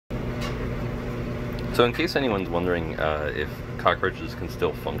So in case anyone's wondering if cockroaches can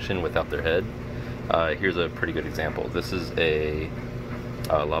still function without their head, here's a pretty good example. This is a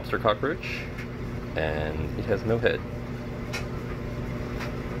lobster cockroach, and it has no head.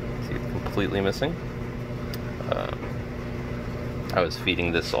 See, it's completely missing. I was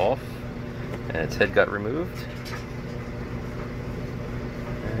feeding this off, and its head got removed,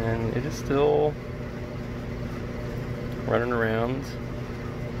 and it is still running around.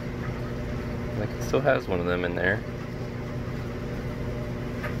 Like, it still has one of them in there.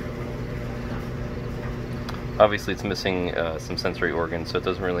 Obviously it's missing some sensory organs, so it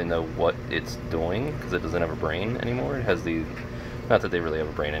doesn't really know what it's doing because it doesn't have a brain anymore. It has the, not that they really have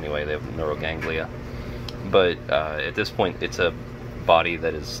a brain anyway, they have neural ganglia, but at this point it's a body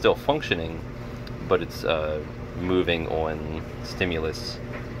that is still functioning, but it's moving on stimulus,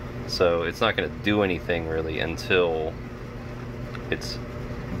 so it's not going to do anything really until it's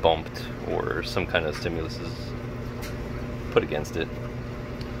bumped or some kind of stimulus is put against it.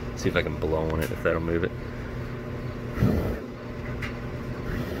 See if I can blow on it, if that'll move it.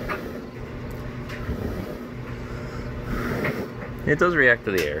 It does react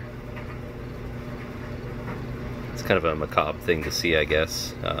to the air. It's kind of a macabre thing to see, I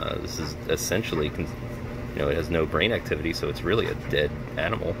guess. This is essentially, you know, it has no brain activity, so it's really a dead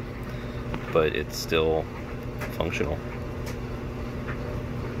animal, but it's still functional.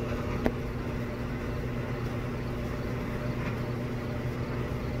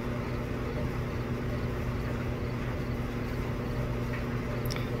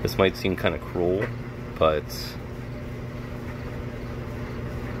 This might seem kind of cruel, but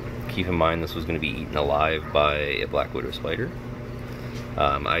keep in mind this was going to be eaten alive by a black widow spider.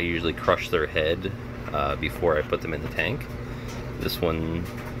 I usually crush their head before I put them in the tank. This one,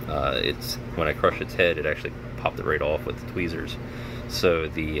 it's when I crush its head, it actually popped it right off with the tweezers. So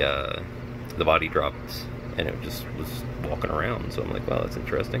the body dropped, and it just was walking around. So I'm like, wow, that's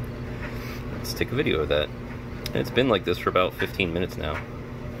interesting. Let's take a video of that. And it's been like this for about 15 minutes now.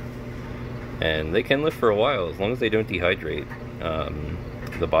 And they can live for a while as long as they don't dehydrate.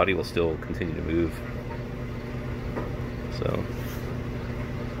 The body will still continue to move. So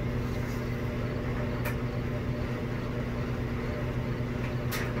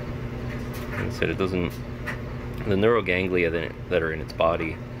like I said, it doesn't. The neuroganglia that are in its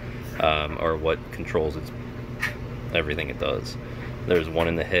body are what controls its everything it does. There's one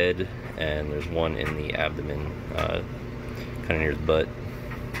in the head, and there's one in the abdomen, kind of near the butt.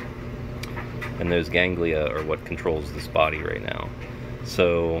 And those ganglia are what controls this body right now.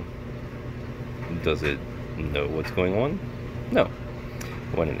 So, does it know what's going on? No.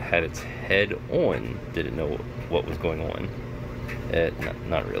 When it had its head on, did it know what was going on?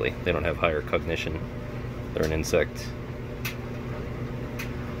 Not really. They don't have higher cognition. They're an insect.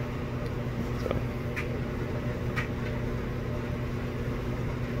 So.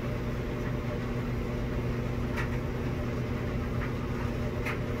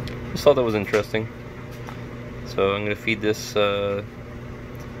 Just thought that was interesting. So I'm going to feed this, you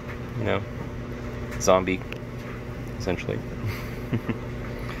know, zombie, essentially,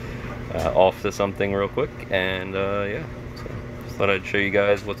 off to something real quick, and yeah, so just thought I'd show you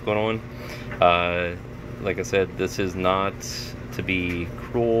guys what's going on. Like I said, this is not to be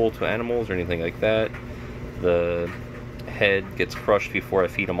cruel to animals or anything like that. The head gets crushed before I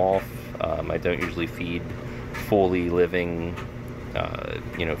feed them off. I don't usually feed fully living,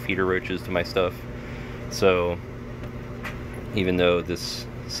 you know, feeder roaches to my stuff. So even though this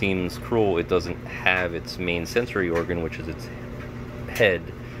seems cruel, it doesn't have its main sensory organ, which is its head,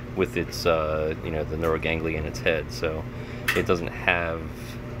 with its you know, the neuroganglia in its head. So it doesn't have,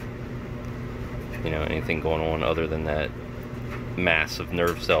 you know, anything going on other than that mass of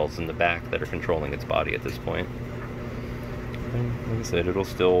nerve cells in the back that are controlling its body at this point. And like I said, it'll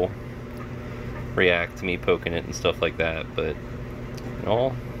still react to me poking it and stuff like that, but in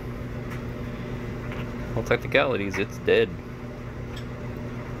all technicalities, it's dead.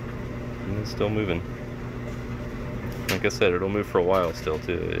 And it's still moving. Like I said, it'll move for a while still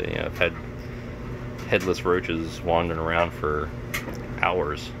too. You know, I've had headless roaches wandering around for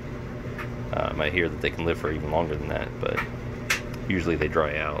hours. I hear that they can live for even longer than that, but usually they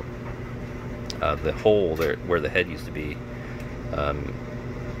dry out. The hole there where the head used to be,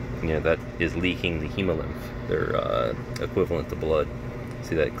 you know, that is leaking the hemolymph. They're equivalent to blood.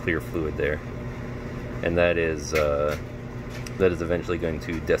 See that clear fluid there? And that is eventually going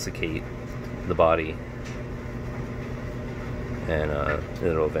to desiccate the body, and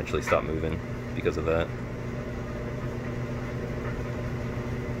it'll eventually stop moving because of that.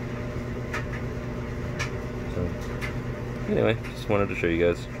 So anyway, just wanted to show you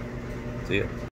guys. See ya.